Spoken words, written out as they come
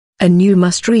a new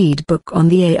must-read book on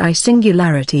the AI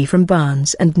Singularity from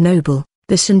Barnes & Noble,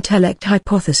 The Syntellect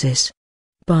Hypothesis.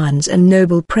 Barnes &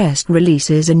 Noble Press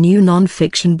releases a new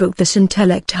non-fiction book, The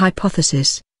Syntellect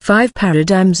Hypothesis, 5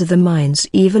 Paradigms of the Mind's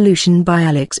Evolution by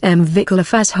Alex M.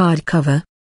 Vikoulov as hardcover.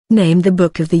 Named the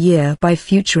Book of the Year by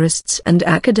futurists and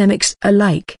academics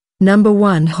alike,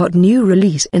 #1 hot new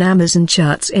release in Amazon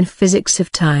charts in physics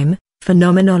of time,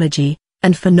 phenomenology,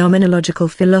 and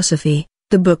phenomenological philosophy.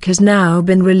 The book has now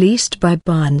been released by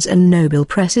Barnes & Noble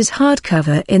Press's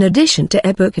hardcover in addition to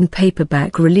ebook and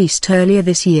paperback released earlier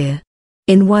this year.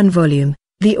 In one volume,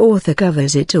 the author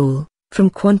covers it all, from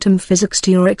quantum physics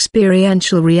to your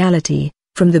experiential reality,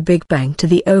 from the Big Bang to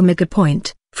the Omega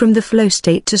Point, from the flow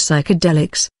state to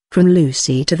psychedelics, from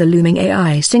Lucy to the looming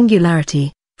AI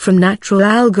singularity, from natural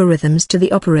algorithms to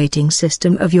the operating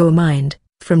system of your mind,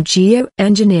 from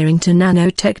geoengineering to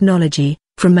nanotechnology,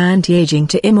 from anti-aging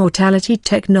to immortality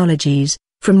technologies,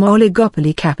 from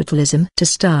oligopoly capitalism to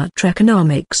Star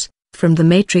Trekonomics, from the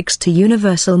Matrix to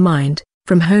universal mind,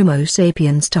 from Homo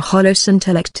sapiens to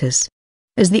Syntellect.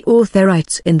 As the author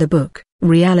writes in the book,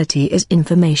 reality is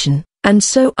information, and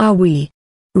so are we.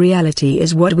 Reality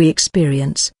is what we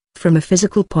experience. From a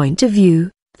physical point of view,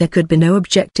 there could be no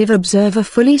objective observer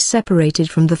fully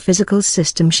separated from the physical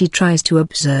system she tries to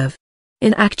observe.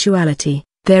 In actuality,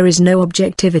 there is no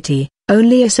objectivity,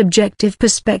 only a subjective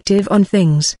perspective on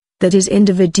things, that is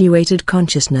individuated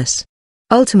consciousness.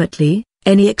 Ultimately,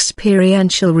 any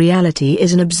experiential reality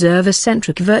is an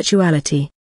observer-centric virtuality.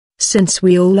 Since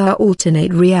we all are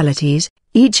alternate realities,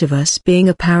 each of us being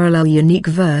a parallel unique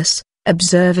verse,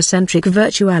 observer-centric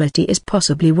virtuality is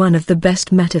possibly one of the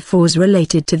best metaphors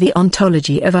related to the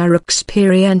ontology of our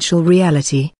experiential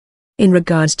reality. In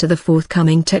regards to the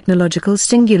forthcoming technological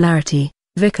singularity,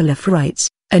 Vikoulov writes,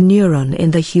 a neuron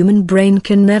in the human brain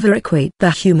can never equate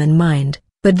the human mind,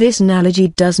 but this analogy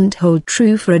doesn't hold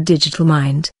true for a digital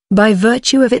mind. By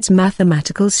virtue of its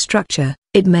mathematical structure,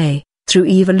 it may, through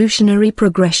evolutionary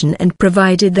progression and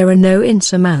provided there are no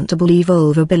insurmountable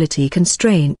evolvability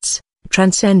constraints,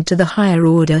 transcend to the higher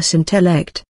order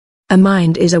Syntellect. A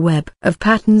mind is a web of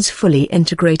patterns fully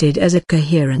integrated as a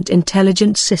coherent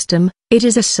intelligent system. It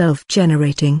is a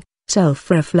self-generating,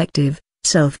 self-reflective,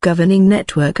 self-governing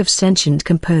network of sentient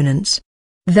components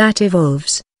that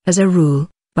evolves, as a rule,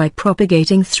 by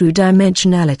propagating through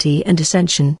dimensionality and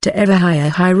ascension to ever higher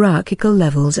hierarchical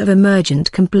levels of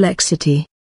emergent complexity.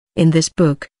 In this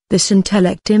book, the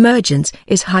Syntellect emergence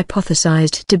is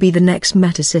hypothesized to be the next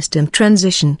metasystem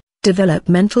transition,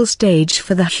 developmental stage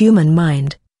for the human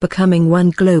mind, becoming one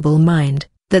global mind,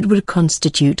 that would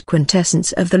constitute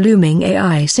quintessence of the looming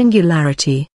AI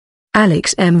singularity.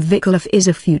 Alex M. Vikoulov is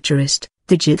a futurist,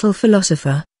 digital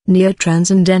philosopher,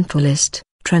 neo-transcendentalist,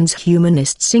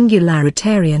 transhumanist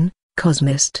singularitarian,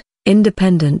 cosmist,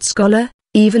 independent scholar,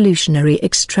 evolutionary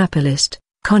extrapolist,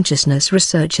 consciousness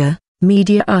researcher,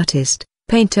 media artist,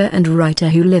 painter and writer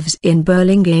who lives in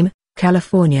Burlingame,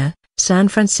 California, San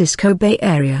Francisco Bay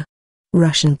Area.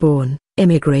 Russian-born,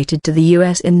 immigrated to the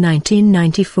U.S. in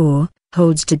 1994,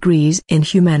 holds degrees in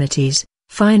humanities,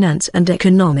 finance and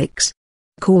economics.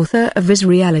 Co-author of Is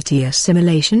Reality a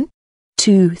Simulation?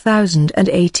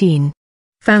 2018.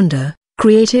 Founder,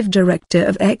 creative director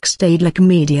of Syntellect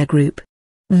Media Group.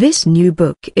 This new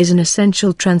book is an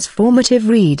essential transformative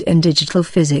read in digital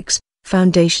physics,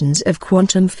 foundations of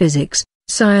quantum physics,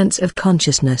 science of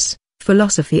consciousness,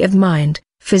 philosophy of mind,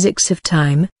 physics of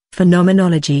time,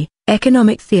 phenomenology,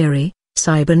 economic theory,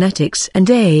 cybernetics and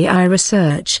AI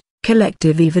research,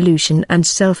 collective evolution and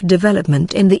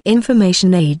self-development in the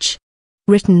information age.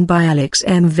 Written by Alex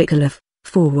M. Vikoulov,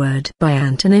 foreword by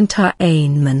Antonin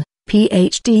Taineman,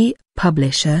 Ph.D.,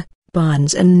 publisher,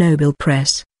 Barnes & Noble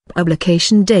Press,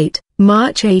 publication date,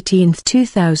 March 18,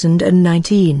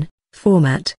 2019,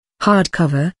 format,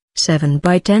 hardcover, 7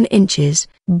 by 10 inches,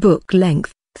 book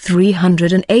length,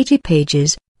 380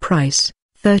 pages, price,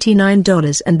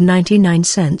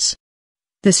 $39.99.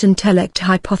 The Syntellect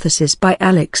Hypothesis by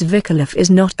Alex Vikoulov is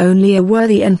not only a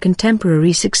worthy and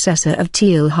contemporary successor of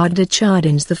Teilhard de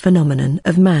Chardin's The Phenomenon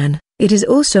of Man, it is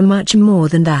also much more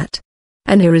than that.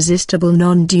 An irresistible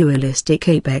non-dualistic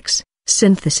apex,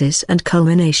 synthesis and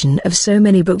culmination of so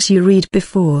many books you read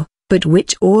before, but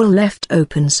which all left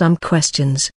open some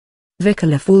questions.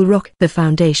 Vikoulov will rock the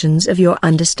foundations of your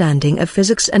understanding of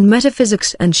physics and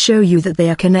metaphysics and show you that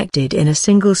they are connected in a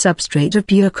single substrate of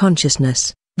pure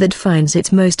consciousness, that finds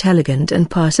its most elegant and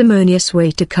parsimonious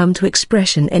way to come to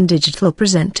expression in digital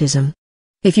presentism.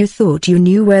 If you thought you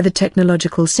knew where the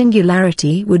technological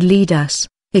singularity would lead us,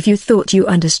 if you thought you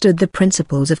understood the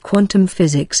principles of quantum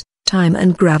physics, time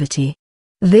and gravity,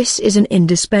 This is an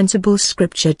indispensable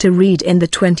scripture to read in the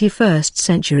 21st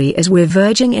century as we're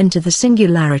verging into the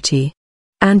singularity.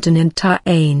 Antonin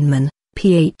Taineman,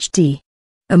 Ph.D.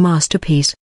 A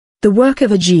masterpiece. The work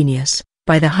of a genius,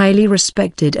 by the highly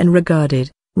respected and regarded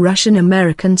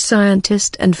Russian-American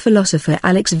scientist and philosopher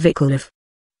Alex Vikoulov.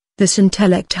 The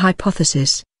Syntellect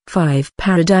hypothesis, 5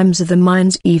 Paradigms of the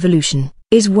Mind's Evolution,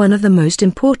 is one of the most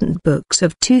important books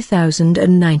of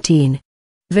 2019.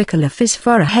 Vikoulov is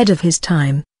far ahead of his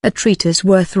time, a treatise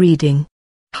worth reading.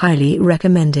 Highly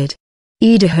recommended.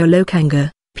 Idaho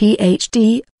Lokanga,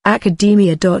 Ph.D.,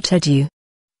 academia.edu.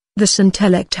 The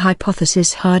Syntellect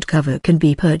Hypothesis hardcover can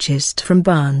be purchased from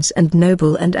Barnes &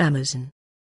 Noble and Amazon.